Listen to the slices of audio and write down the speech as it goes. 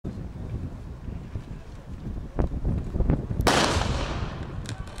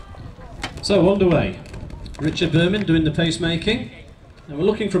So underway, Richard Berman doing the pacemaking, and we're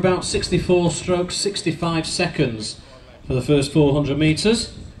looking for about 64/65 seconds for the first 400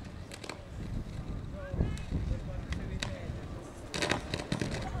 metres.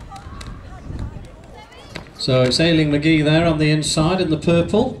 So it's Aileen McGee there on the inside in the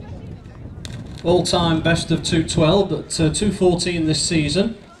purple. All-time best of 2:12, but 2:14 this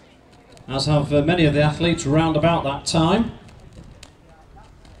season, as have many of the athletes round about that time.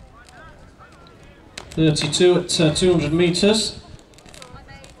 32 at 200 metres.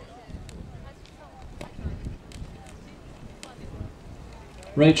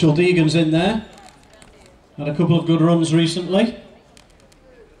 Rachel Deegan's in there. Had a couple of good runs recently.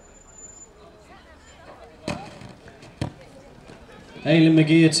 Aileen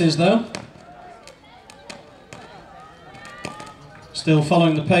McGee it is though. Still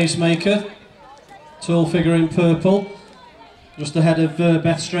following the pacemaker. Tall figure in purple. Just ahead of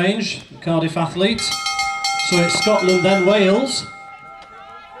Beth Strange, the Cardiff athlete. So it's Scotland, then Wales.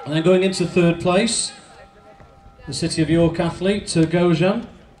 And then going into third place, the City of York athlete, Gojan.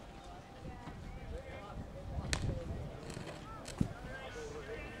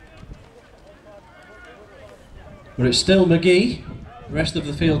 But it's still McGee. The rest of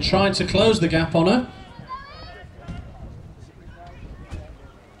the field trying to close the gap on her.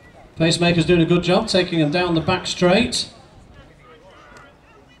 Pacemaker's doing a good job, taking them down the back straight.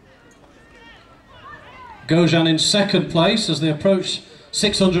 Gojan in second place as they approach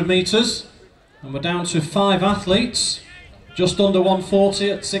 600 metres. And we're down to 5 athletes, just under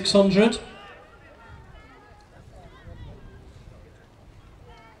 140 at 600.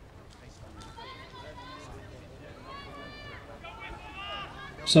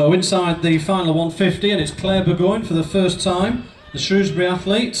 So inside the final 150, and it's Claire Burgoyne for the first time, the Shrewsbury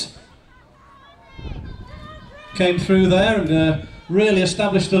athlete. Came through there and really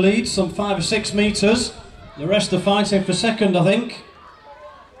established the lead, some 5 or 6 metres. The rest are fighting for second, I think.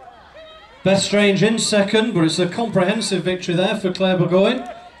 Beth Strange in second, but it's a comprehensive victory there for Claire Burgoyne.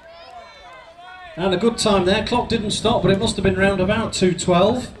 And a good time there. Clock didn't stop, but it must have been round about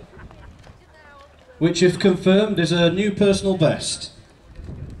 2:12, which, if confirmed, is a new personal best.